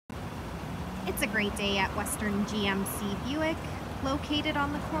It's a great day at Western GMC Buick, located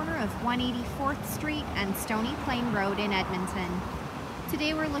on the corner of 184th Street and Stony Plain Road in Edmonton.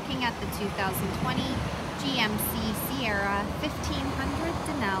 Today we're looking at the 2020 GMC Sierra 1500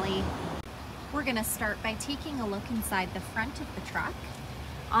 Denali. We're going to start by taking a look inside the front of the truck.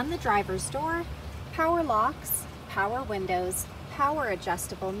 On the driver's door, power locks, power windows, power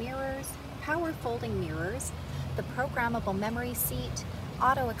adjustable mirrors, power folding mirrors, the programmable memory seat,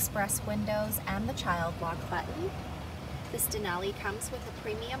 auto express windows, and the child lock button. This Denali comes with a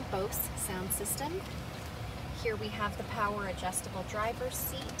premium Bose sound system. Here we have the power adjustable driver's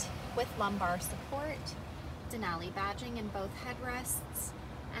seat with lumbar support, Denali badging in both headrests,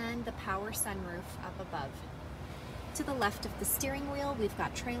 and the power sunroof up above. To the left of the steering wheel, we've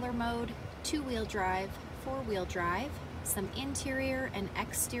got trailer mode, two-wheel drive, four-wheel drive, some interior and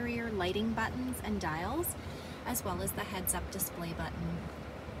exterior lighting buttons and dials, as well as the heads-up display button.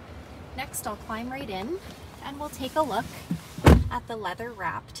 Next, I'll climb right in and we'll take a look at the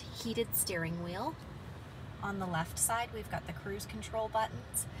leather-wrapped heated steering wheel. On the left side, we've got the cruise control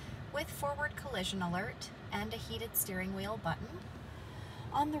buttons with forward collision alert and a heated steering wheel button.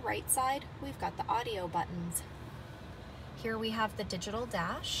 On the right side, we've got the audio buttons. Here we have the digital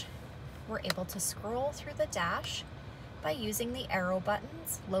dash. We're able to scroll through the dash by using the arrow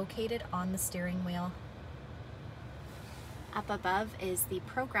buttons located on the steering wheel. Up above is the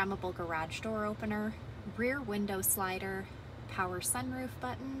programmable garage door opener, rear window slider, power sunroof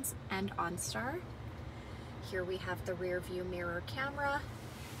buttons, and OnStar. Here we have the rear view mirror camera.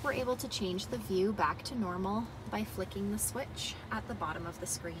 We're able to change the view back to normal by flicking the switch at the bottom of the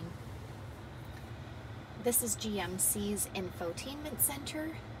screen. This is GMC's infotainment center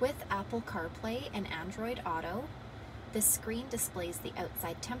with Apple CarPlay and Android Auto. This screen displays the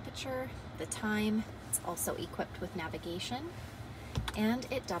outside temperature, the time. It's also equipped with navigation, and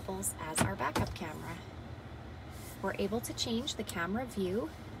it doubles as our backup camera. We're able to change the camera view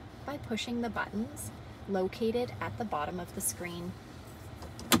by pushing the buttons located at the bottom of the screen.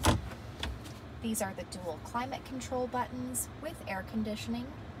 These are the dual climate control buttons with air conditioning,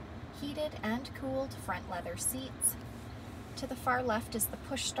 heated and cooled front leather seats. To the far left is the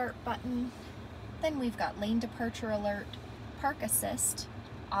push start button. Then we've got lane departure alert, park assist,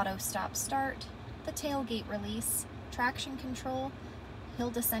 auto stop start, the tailgate release, traction control, hill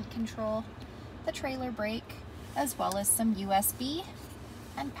descent control, the trailer brake, as well as some USB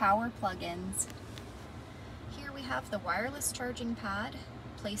and power plug-ins. Here we have the wireless charging pad.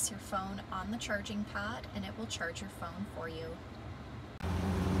 Place your phone on the charging pad and it will charge your phone for you.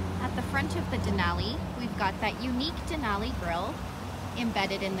 At the front of the Denali, we've got that unique Denali grille.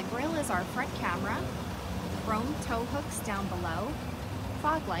 Embedded in the grille is our front camera, chrome tow hooks down below,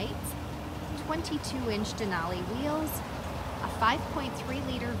 fog lights, 22-inch Denali wheels, a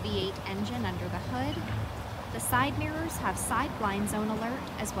 5.3-liter V8 engine under the hood. The side mirrors have side blind zone alert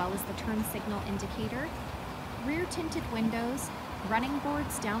as well as the turn signal indicator, rear tinted windows, running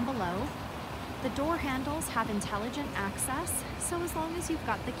boards down below. The door handles have intelligent access, so as long as you've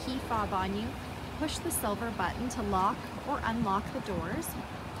got the key fob on you, push the silver button to lock or unlock the doors.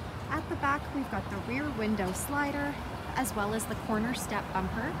 At the back, we've got the rear window slider, as well as the corner step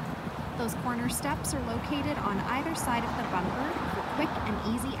bumper. Those corner steps are located on either side of the bumper for quick and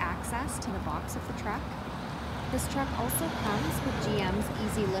easy access to the box of the truck. This truck also comes with GM's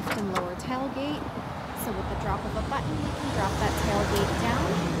easy lift and lower tailgate, so with the drop of a button, we can drop that tailgate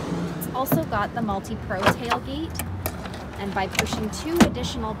down. It's also got the multi-pro tailgate, and by pushing 2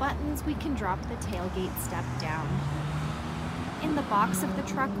 additional buttons, we can drop the tailgate step down. In the box of the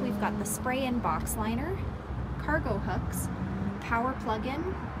truck, we've got the spray-in box liner, cargo hooks, power plug-in,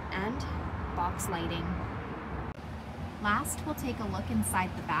 and box lighting. Last, we'll take a look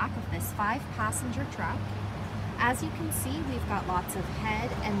inside the back of this 5-passenger truck. As you can see, we've got lots of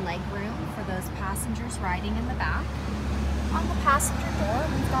head and leg room for those passengers riding in the back. On the passenger door,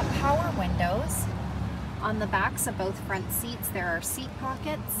 we've got power windows. On the backs of both front seats, there are seat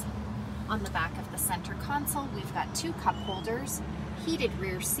pockets. On the back of the center console, we've got 2 cup holders, heated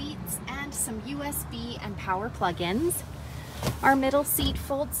rear seats, and some USB and power plug-ins. Our middle seat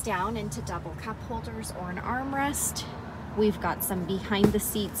folds down into double cup holders or an armrest. We've got some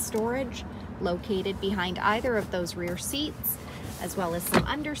behind-the-seat storage located behind either of those rear seats, as well as some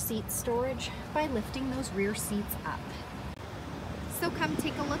under-seat storage by lifting those rear seats up. So come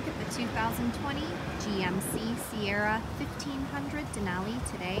take a look at the 2020 GMC Sierra 1500 Denali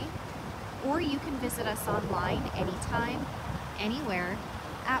today, or you can visit us online anytime, anywhere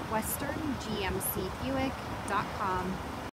at westerngmcbuick.com.